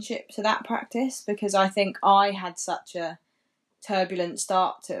relationship to that practice because I think I had such a turbulent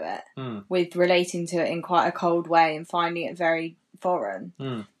start to it with relating to it in quite a cold way and finding it very foreign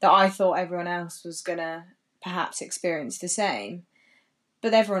that I thought everyone else was going to perhaps experience the same.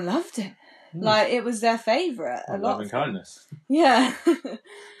 But everyone loved it. Like, it was their favourite. A lot. Loving kindness. Yeah.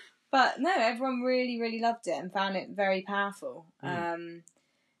 But no, everyone really, really loved it and found it very powerful.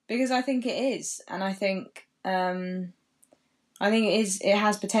 Because I think it is. And I think it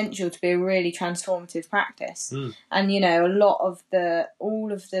has potential to be a really transformative practice. And, all of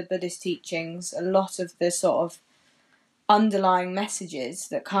the Buddhist teachings, a lot of the sort of underlying messages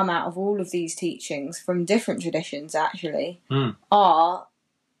that come out of all of these teachings from different traditions actually are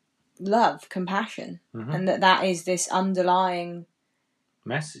love, compassion, and that is this underlying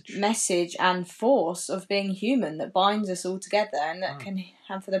message and force of being human that binds us all together and that can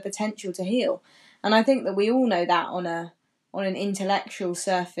have the potential to heal. And I think that we all know that on an intellectual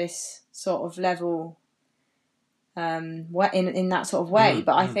surface sort of level, in that sort of way.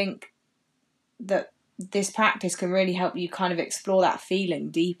 But I think that this practice can really help you kind of explore that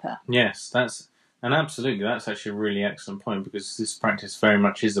feeling deeper. Yes, absolutely, that's actually a really excellent point because this practice very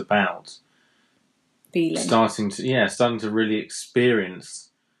much is about feeling. Starting to really experience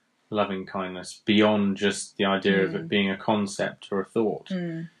loving kindness beyond just the idea of it being a concept or a thought.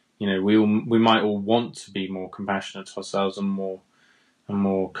 We might all want to be more compassionate to ourselves and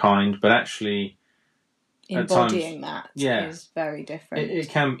more kind, but actually embodying that is very different. It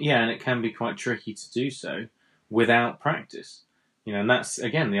can be quite tricky to do so without practice. And that's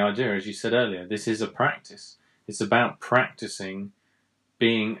again the idea, as you said earlier. This is a practice. It's about practicing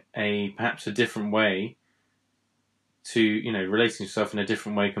being perhaps a different way to relating yourself in a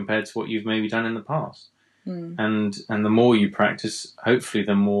different way compared to what you've maybe done in the past. And the more you practice, hopefully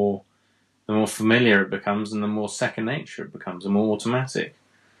the more familiar it becomes, and the more second nature it becomes, and more automatic.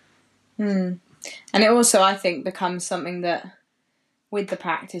 And it also, I think, becomes something that, with the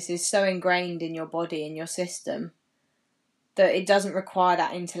practice, is so ingrained in your body, in your system, that it doesn't require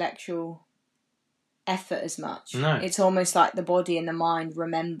that intellectual effort as much. No. It's almost like the body and the mind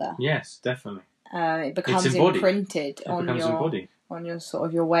remember. Yes, definitely. It becomes imprinted on your sort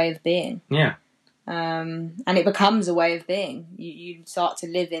of your way of being. Yeah. And it becomes a way of being. You start to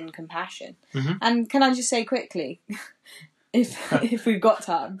live in compassion. And can I just say quickly, if we've got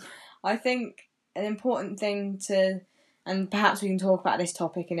time, I think an important thing and perhaps we can talk about this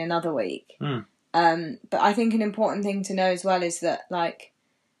topic in another week. But I think an important thing to know as well is that, like,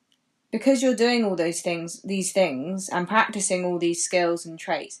 because you're doing all these things and practicing all these skills and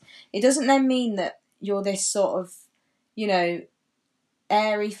traits, it doesn't then mean that you're this sort of,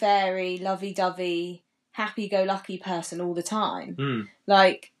 airy-fairy, lovey-dovey, happy-go-lucky person all the time.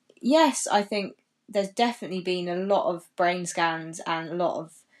 Like, yes, I think there's definitely been a lot of brain scans and a lot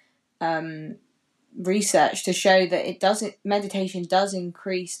of research to show that meditation does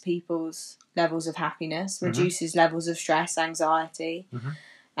increase people's levels of happiness, reduces levels of stress, anxiety,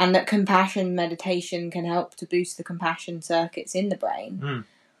 and that compassion meditation can help to boost the compassion circuits in the brain.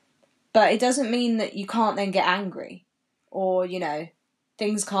 But it doesn't mean that you can't then get angry or,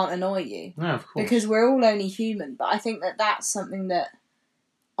 things can't annoy you. No, of course. Because we're all only human. But I think that that's something that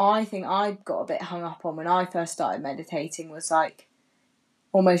I think I got a bit hung up on when I first started meditating, was like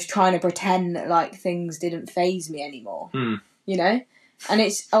almost trying to pretend that like things didn't faze me anymore. And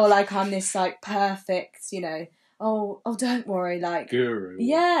it's like I'm this like perfect, oh, don't worry, like guru.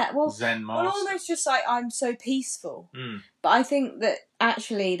 Yeah, well, Zen master. well, almost just like I'm so peaceful. Mm. But I think that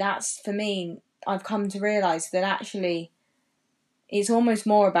actually, that's for me. I've come to realise that actually, it's almost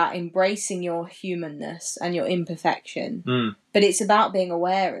more about embracing your humanness and your imperfection. But it's about being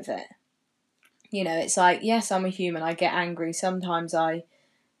aware of it. You know, it's like, yes, I'm a human. I get angry sometimes. But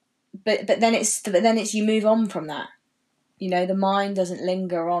then it's you move on from that. You know, the mind doesn't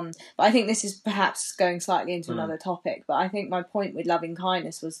linger on. But I think this is perhaps going slightly into another topic. But I think my point with loving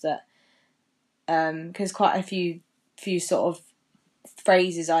kindness was that because quite a few sort of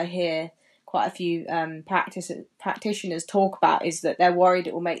phrases I hear, quite a few practitioners talk about is that they're worried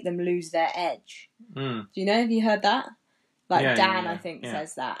it will make them lose their edge. Do you know? Have you heard that? Like Dan, I think,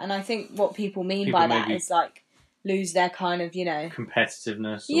 says that. And I think what people mean by that is like lose their kind of, you know...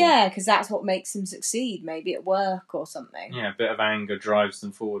 competitiveness. Yeah, because that's what makes them succeed, maybe at work or something. Yeah, a bit of anger drives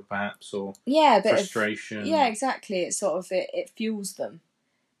them forward, perhaps, or a bit frustration. Yeah, exactly. It's sort of, it fuels them.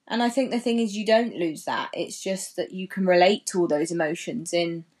 And I think the thing is you don't lose that. It's just that you can relate to all those emotions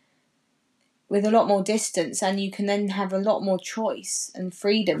with a lot more distance, and you can then have a lot more choice and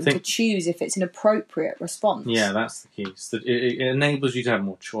freedom to choose if it's an appropriate response. Yeah, that's the key. So it enables you to have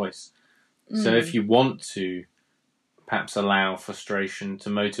more choice. So if you want to perhaps allow frustration to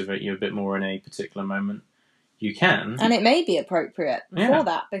motivate you a bit more in a particular moment, you can. And it may be appropriate for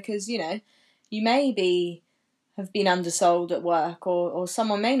that, because, you know, you may have been undersold at work, or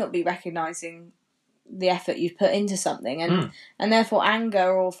someone may not be recognising the effort you've put into something, and therefore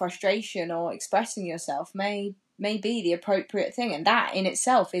anger or frustration or expressing yourself may be the appropriate thing, and that in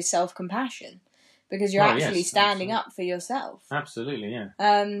itself is self-compassion, because you're actually standing up for yourself. Absolutely, yeah.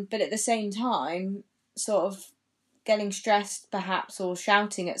 But at the same time, sort of getting stressed perhaps, or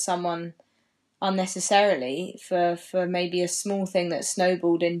shouting at someone unnecessarily for maybe a small thing that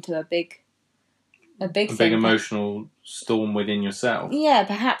snowballed into a big emotional storm within yourself. Yeah,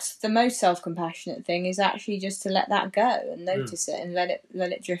 perhaps the most self-compassionate thing is actually just to let that go and notice it and let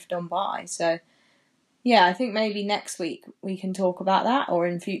it drift on by. So, yeah, I think maybe next week we can talk about that, or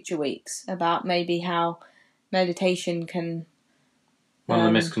in future weeks about maybe how meditation can... One of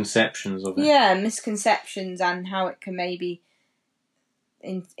the misconceptions of it. Yeah, misconceptions, and how it can maybe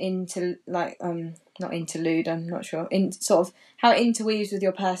not interlude, I'm not sure, sort of how it interweaves with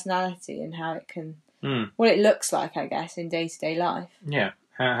your personality, and how it can... what it looks like, I guess, in day-to-day life. Yeah,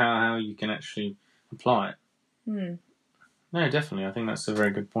 how you can actually apply it. No, definitely. I think that's a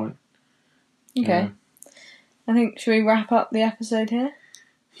very good point. Okay. I think, should we wrap up the episode here?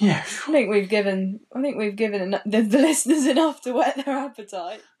 Yeah, sure. I think we've given the listeners enough to whet their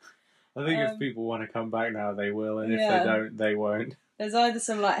appetite. I think if people want to come back now, they will, and if they don't, they won't. There's either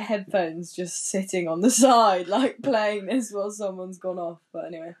some like headphones just sitting on the side, like playing this while someone's gone off. But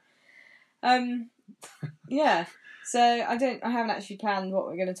anyway, yeah. So I haven't actually planned what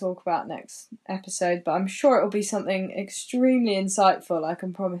we're going to talk about next episode, but I'm sure it'll be something extremely insightful. I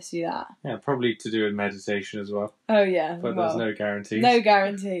can promise you that. Yeah, probably to do with meditation as well. Oh yeah, but there's no guarantees. No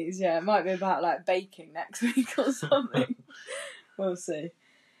guarantees. Yeah, it might be about like baking next week or something. We'll see.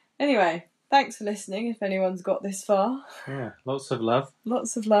 Anyway, thanks for listening. If anyone's got this far. Yeah, lots of love.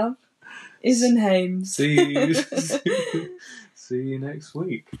 Lots of love. Isenheims. See you next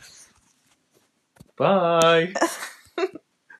week. Bye.